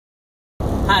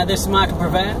Hi, this is Michael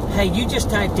Pravat. Hey, you just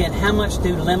typed in how much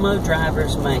do limo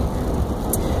drivers make?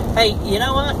 Hey, you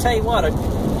know what? I'll tell you what.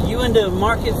 You into a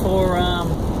market for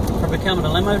becoming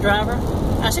a limo driver?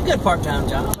 That's a good part-time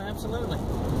job, absolutely.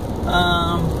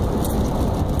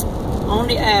 On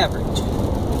the average,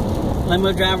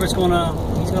 limo driver's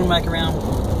he's gonna make around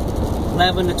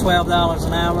 $11 to $12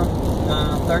 an hour,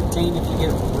 13 if you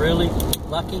get really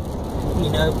lucky, you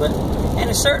know. But and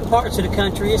in certain parts of the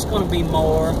country, it's going to be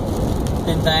more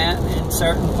than that. In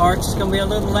certain parts, it's going to be a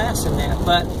little less than that.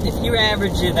 But if you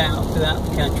average it out throughout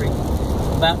the country,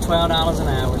 about $12 an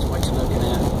hour is what you're looking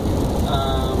at.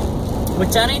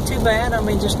 Which that ain't too bad. I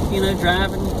mean, just, you know,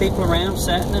 driving people around,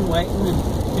 sitting and waiting and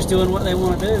just doing what they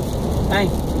want to do. Hey,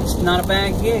 it's not a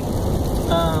bad gig.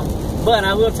 But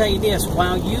I will tell you this,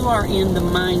 while you are in the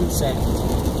mindset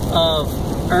of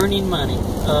earning money,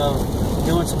 of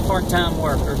doing some part-time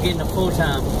work or getting a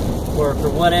full-time work or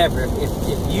whatever,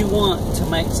 if you want to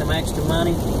make some extra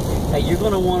money, hey, you're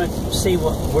going to want to see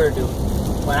what we're doing,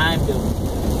 what I'm doing.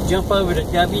 Jump over to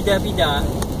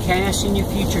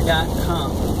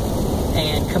www.cashinyourfuture.com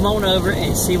and come on over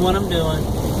and see what I'm doing,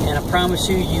 and I promise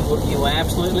you, you will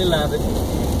absolutely love it,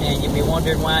 and you'll be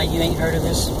wondering why you ain't heard of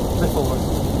this before.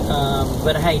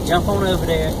 But hey, jump on over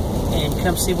there and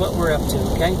come see what we're up to,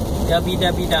 okay?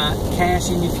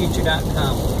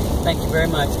 www.cashinyourfuture.com. Thank you very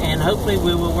much, and hopefully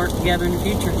we will work together in the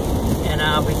future, and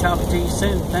I'll be talking to you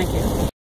soon. Thank you.